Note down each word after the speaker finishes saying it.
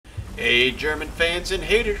Hey German fans and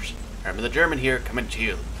haters, Herman the German here, coming to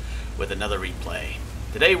you with another replay.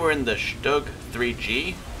 Today we're in the StuG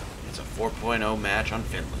III. It's a 4.0 match on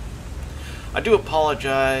Finland. I do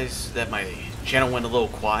apologize that my channel went a little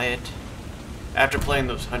quiet. After playing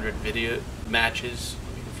those 100 video matches,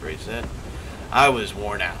 let me rephrase that, I was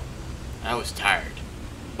worn out. I was tired.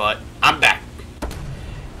 But I'm back.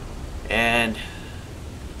 And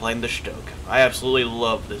playing the StuG. I absolutely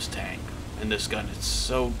love this tank. And this gun is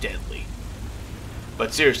so deadly.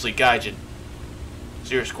 But seriously, Gaijin,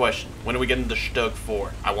 serious question. When are we getting the StuG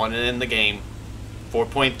 4? I want it in the game.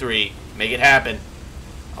 4.3. Make it happen.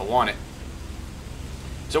 I want it.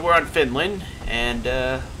 So we're on Finland, and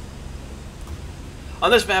on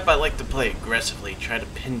this map I like to play aggressively, try to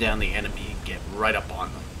pin down the enemy and get right up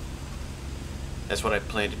on them. That's what I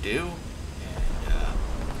plan to do. And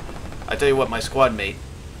I tell you what, my squad mate,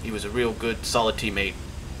 he was a real good, solid teammate,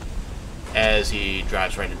 as he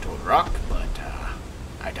drives right into a rock, but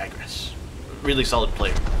I digress. Really solid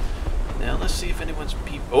player. Now let's see if anyone's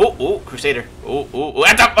Crusader.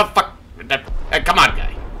 Fuck! Come on,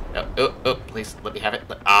 guy. Please let me have it.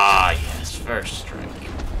 Ah, yes, first strike.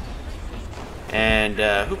 And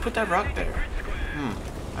who put that rock there?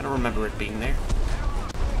 I don't remember it being there.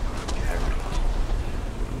 Alright.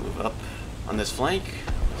 Move up on this flank.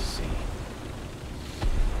 Let's see.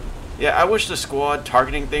 Yeah, I wish the squad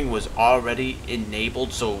targeting thing was already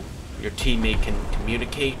enabled so your teammate can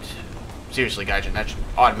communicate. Seriously, guys, that should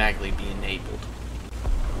automatically be enabled.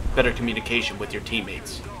 Better communication with your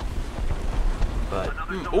teammates. But,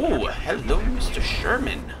 ooh, hello, Mr.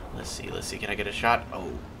 Sherman. Let's see, can I get a shot?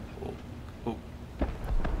 Oh. Come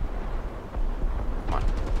on.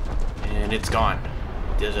 And it's gone.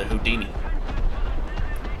 There's a Houdini.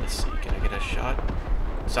 Let's see, can I get a shot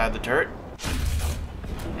inside the turret?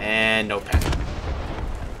 And no pen.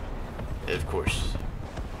 Of course.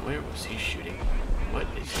 Where was he shooting? What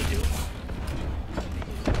is he doing?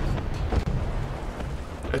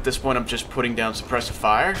 At this point, I'm just putting down suppressive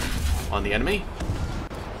fire on the enemy,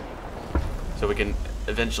 so we can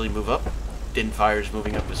eventually move up. Dinfire is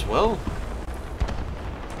moving up as well.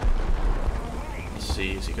 Let's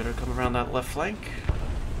see, is he gonna come around that left flank?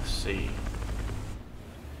 Let's see.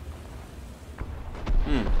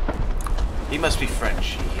 He must be French.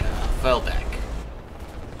 He fell back.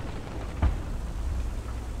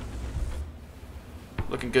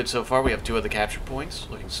 Looking good so far. We have 2 other capture points.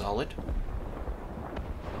 Looking solid.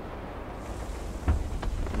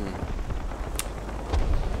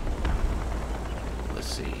 Let's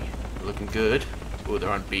see. Looking good. Ooh, they're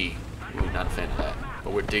on B. Ooh, not a fan of that.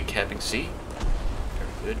 But we're dig capping C.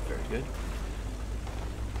 Very good, very good.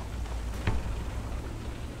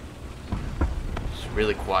 It's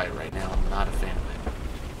really quiet right now. I'm not a fan of it.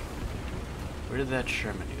 Where did that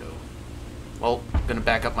Sherman go? Well, I'm gonna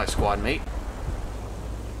back up my squad mate.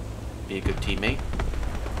 Be a good teammate.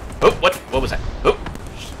 Oh, what? What was that?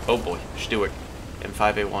 Oh boy, Stuart.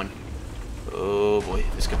 M5A1. Oh boy,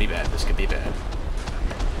 this could be bad. This could be bad.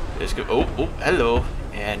 This could. Oh, hello,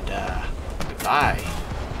 and goodbye.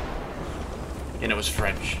 And it was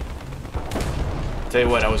French. Tell you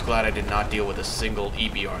what, I was glad I did not deal with a single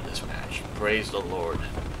EBR this match. Praise the Lord.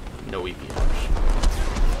 No EBRs.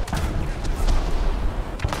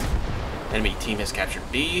 Enemy team has captured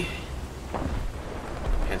B.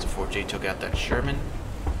 Panzerjäger took out that Sherman.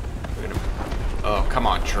 We're gonna. Oh, come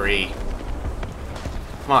on, tree.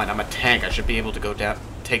 Come on, I'm a tank. I should be able to go down,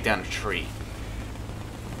 take down a tree.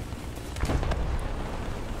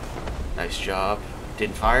 Nice job.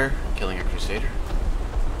 Dinfire, killing a Crusader.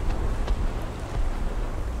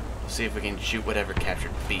 Let's see if we can shoot whatever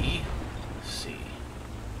captured B. Let's see.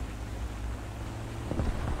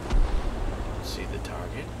 Let's see the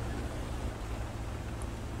target.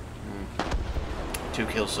 2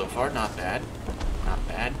 kills so far, not bad. Not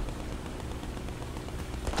bad.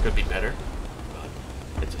 Could be better, but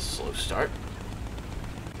it's a slow start.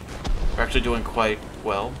 We're actually doing quite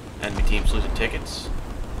well. Enemy team's losing tickets.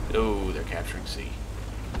 Oh, they're capturing C.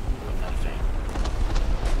 I'm not a fan.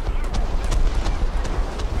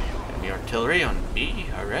 Enemy artillery on B,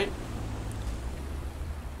 alright.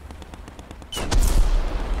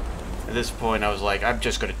 At this point, I was like, I'm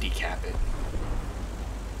just gonna decap it.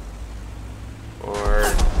 Or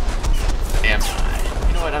am I?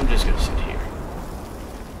 You know what? I'm just gonna sit here.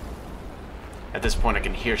 At this point, I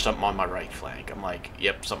can hear something on my right flank. I'm like,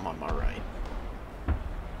 yep, something on my right.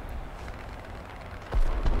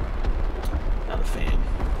 Not a fan.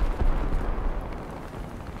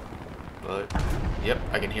 But, yep,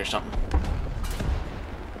 I can hear something.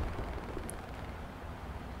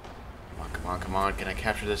 Come on, come on. Can I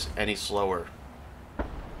capture this any slower?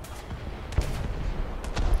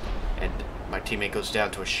 My teammate goes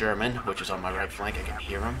down to a Sherman, which is on my right flank. I can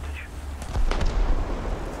hear him.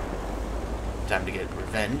 Time to get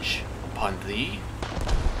revenge upon thee.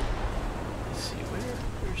 Let's see,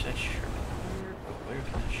 where's that Sherman? Where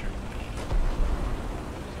can that Sherman be?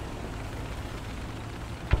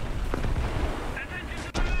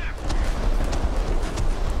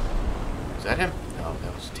 Is that him? No,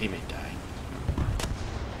 that was a teammate dying.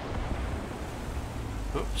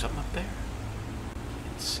 Oh, something up there?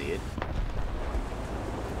 Didn't see it.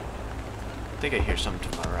 I think I hear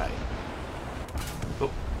something to my right.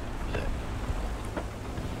 Oh, what's that?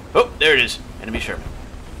 Oh, there it is. Enemy Sherman.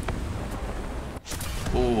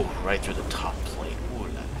 Ooh, right through the top plate. Ooh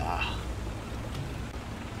la la.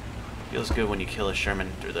 Feels good when you kill a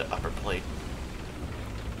Sherman through the upper plate.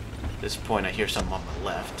 At this point, I hear something on the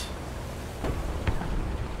left.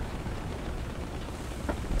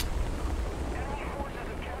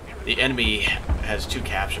 The enemy has 2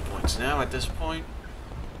 capture points now at this point.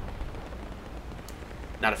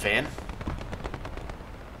 Not a fan.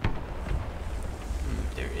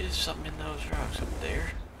 There is something in those rocks up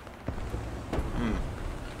there.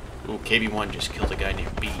 Ooh, KB1 just killed a guy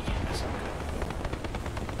near B. That's not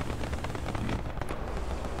good.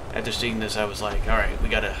 After seeing this, I was like, alright, we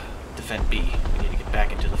gotta defend B. We need to get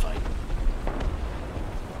back into the fight.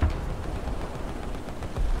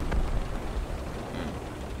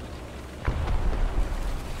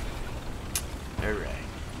 Alright,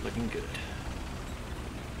 looking good.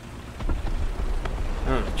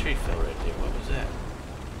 Oh, the tree fell right there. What was that?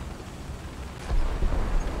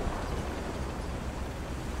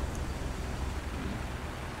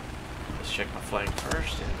 Let's check my flag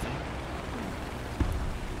first. Anything?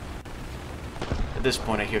 At this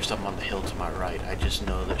point, I hear something on the hill to my right. I just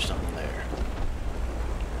know there's something there.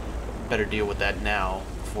 Better deal with that now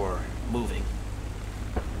before moving.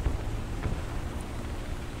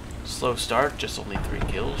 Slow start, just only 3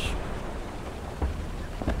 kills.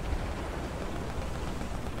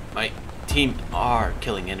 My team are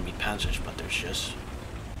killing enemy panzers, but there's just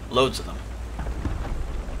loads of them.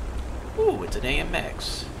 Ooh, it's an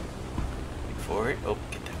AMX. Wait for it. Oh,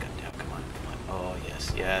 get that gun down. Come on, come on. Oh,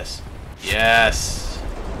 yes, yes, yes.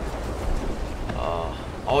 Oh,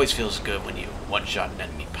 always feels good when you one-shot an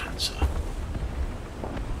enemy panzer.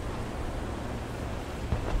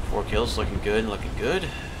 4 kills, looking good, looking good.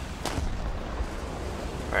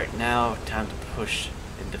 Alright, now time to push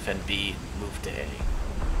and defend B and move to A.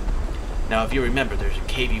 Now, if you remember, there's a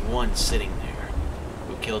KB1 sitting there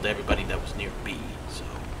who killed everybody that was near B, so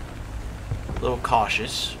a little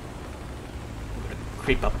cautious. I'm gonna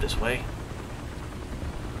creep up this way.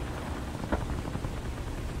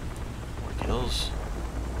 4 kills.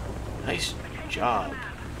 Nice job,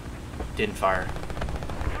 Dinfire.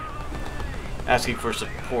 Asking for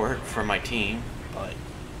support from my team, but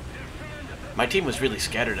my team was really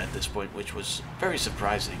scattered at this point, which was very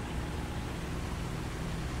surprising.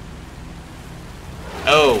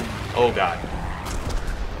 Oh god.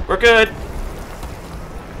 We're good!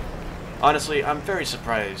 Honestly, I'm very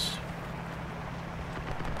surprised.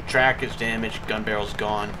 Track is damaged, gun barrel's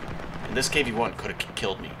gone, and this KV-1 could have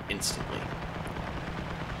killed me instantly.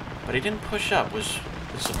 But he didn't push up, was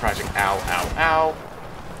surprising. Ow, ow, ow!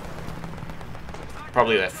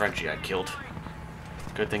 Probably that Frenchie I killed.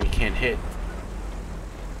 Good thing he can't hit.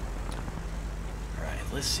 Alright,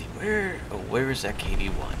 let's see, where is that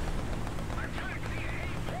KV-1?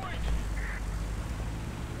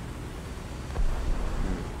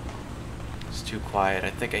 It's too quiet. I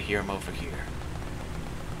think I hear him over here.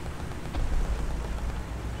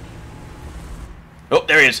 Oh,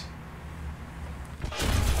 there he is!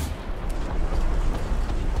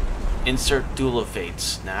 Insert Duel of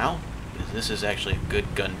Fates now. This is actually a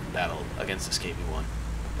good gun battle against this KV-1.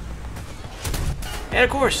 And of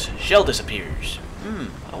course, shell disappears.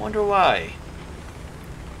 I wonder why.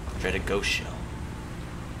 Dreaded ghost shell.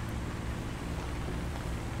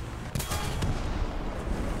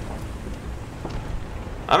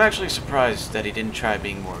 I'm actually surprised that he didn't try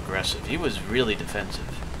being more aggressive. He was really defensive.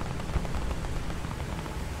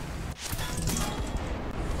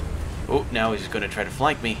 Oh, now he's gonna try to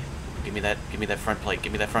flank me. Give me that front plate,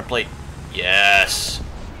 give me that front plate. Yes!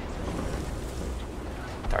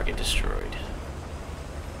 Target destroyed.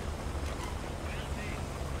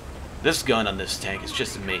 This gun on this tank is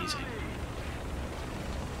just amazing.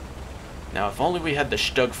 Now, if only we had the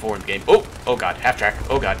StuG IV in the game. Oh god, half track.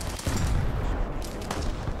 Oh god.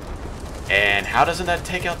 And how doesn't that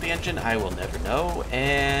take out the engine? I will never know.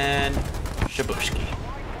 And shabushki.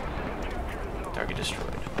 Target destroyed.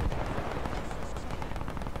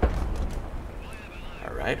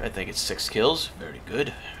 Alright, I think it's 6 kills. Very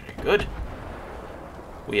good. Very good.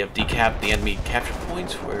 We have decapped the enemy capture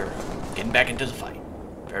points. We're getting back into the fight.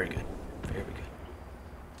 Very good. Very good.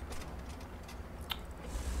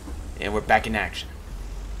 And we're back in action.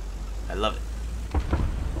 I love it.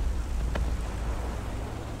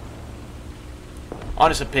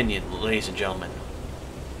 Honest opinion, ladies and gentlemen.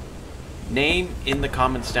 Name in the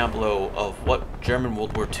comments down below of what German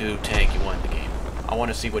World War II tank you want in the game. I want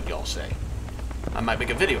to see what y'all say. I might make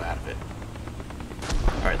a video out of it.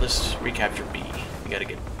 Alright, let's recapture B. We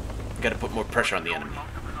gotta put more pressure on the enemy.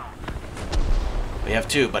 We have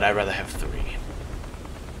 2, but I'd rather have 3.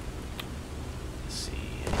 Let's see,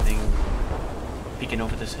 anything peeking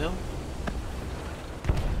over this hill?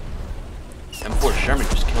 M4 Sherman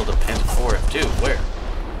just killed a Panzer IV F2. Where?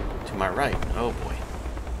 To my right. Oh boy.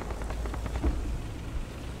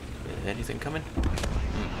 Anything coming?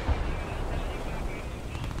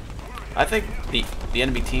 I think the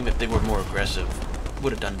enemy team, if they were more aggressive,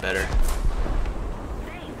 would have done better.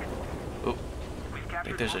 Oh, I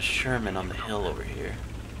think there's a Sherman on the hill over here.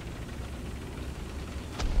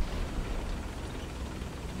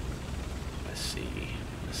 Let's see.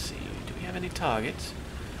 Do we have any targets?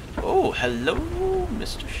 Oh, hello,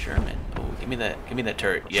 Mr. Sherman. Oh, give me that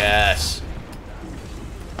turret. Yes.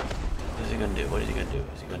 What is he gonna do? What is he gonna do?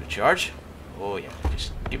 Is he gonna charge? Oh yeah.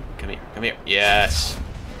 Just come here. Yes.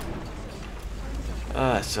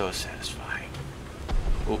 So satisfying.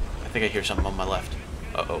 Oh, I think I hear something on my left.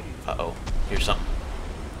 Uh-oh. Here's something.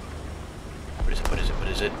 What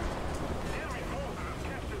is it?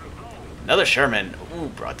 Another Sherman. Ooh,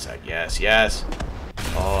 broadside. Yes.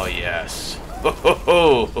 Oh, yes.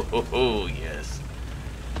 Oh, yes.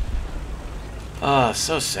 Ah,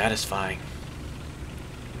 so satisfying.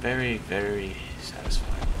 Very, very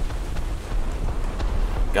satisfying.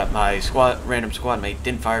 Got my random squad mate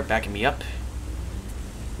Dinfire backing me up.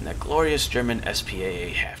 And that glorious German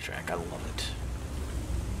SPAA half-track. I love it.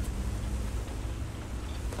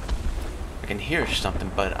 I can hear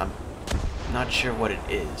something, but I'm not sure what it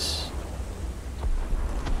is.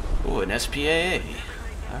 Ooh, an SPAA.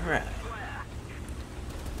 Alright.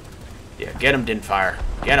 Yeah, get him, Dinfire.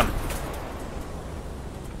 Get him.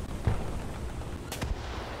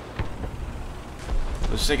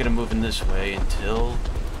 I was thinking of moving this way until...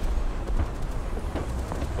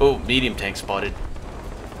 Oh, medium tank spotted.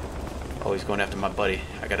 Oh, he's going after my buddy.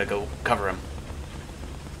 I gotta go cover him.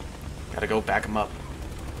 Gotta go back him up.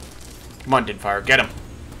 Come on, Dinfire, get him.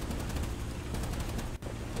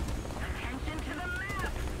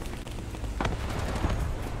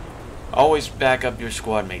 Always back up your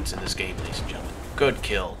squad mates in this game, ladies and gentlemen. Good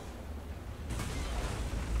kill.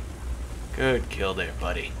 Good kill there,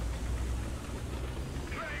 buddy.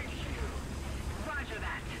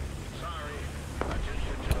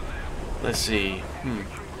 Let's see.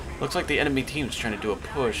 Looks like the enemy team's trying to do a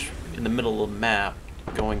push in the middle of the map,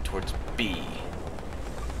 going towards B.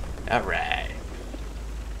 Alright.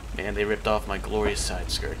 Man, they ripped off my glorious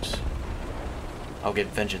side skirts. I'll get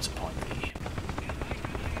vengeance upon me.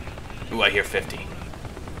 Ooh, I hear 50.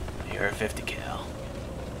 I hear a 50 cal.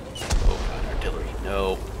 Oh god, artillery.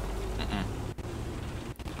 No.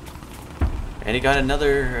 And he got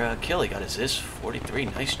another kill. He got his IS 43.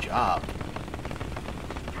 Nice job.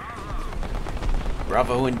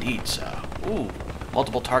 Bravo indeed, sir. Ooh,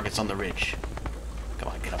 multiple targets on the ridge. Come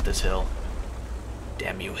on, get up this hill.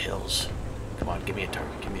 Damn you, hills. Come on, give me a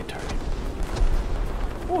target. Give me a target.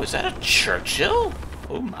 Oh, is that a Churchill?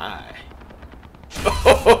 Oh my.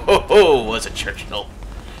 Oh, was a Churchill.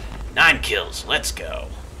 9 kills. Let's go.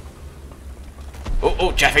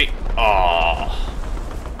 Oh, Jeffy. Oh.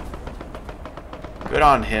 Good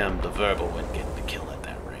on him, the verbal, when getting the kill at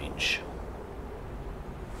that range.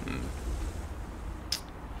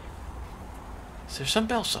 Is there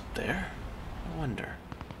something else up there? I wonder.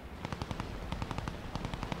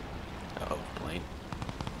 Uh-oh, plane.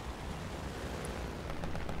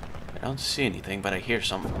 I don't see anything, but I hear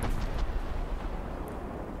something.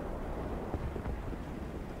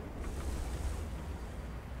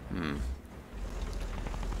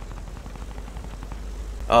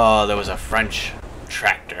 Oh, there was a French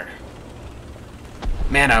tractor.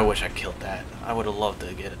 Man, I wish I killed that. I would have loved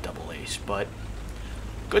to get a double ace, but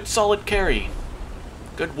good solid carry.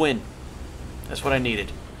 Good win. That's what I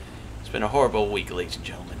needed. It's been a horrible week, ladies and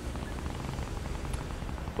gentlemen.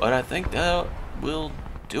 But I think that will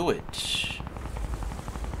do it.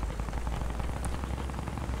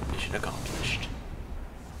 Mission accomplished.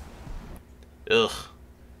 Ugh.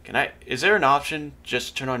 Is there an option just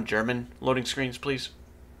to turn on German loading screens, please?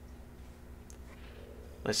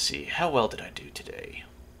 Let's see, how well did I do today?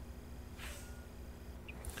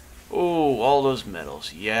 Oh, all those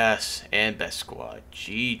medals. Yes, and best squad.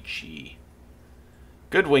 GG.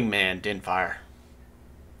 Good wingman, Dinfire.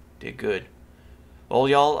 Did good. Well,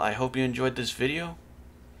 y'all, I hope you enjoyed this video.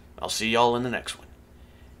 I'll see y'all in the next one.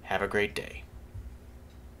 Have a great day.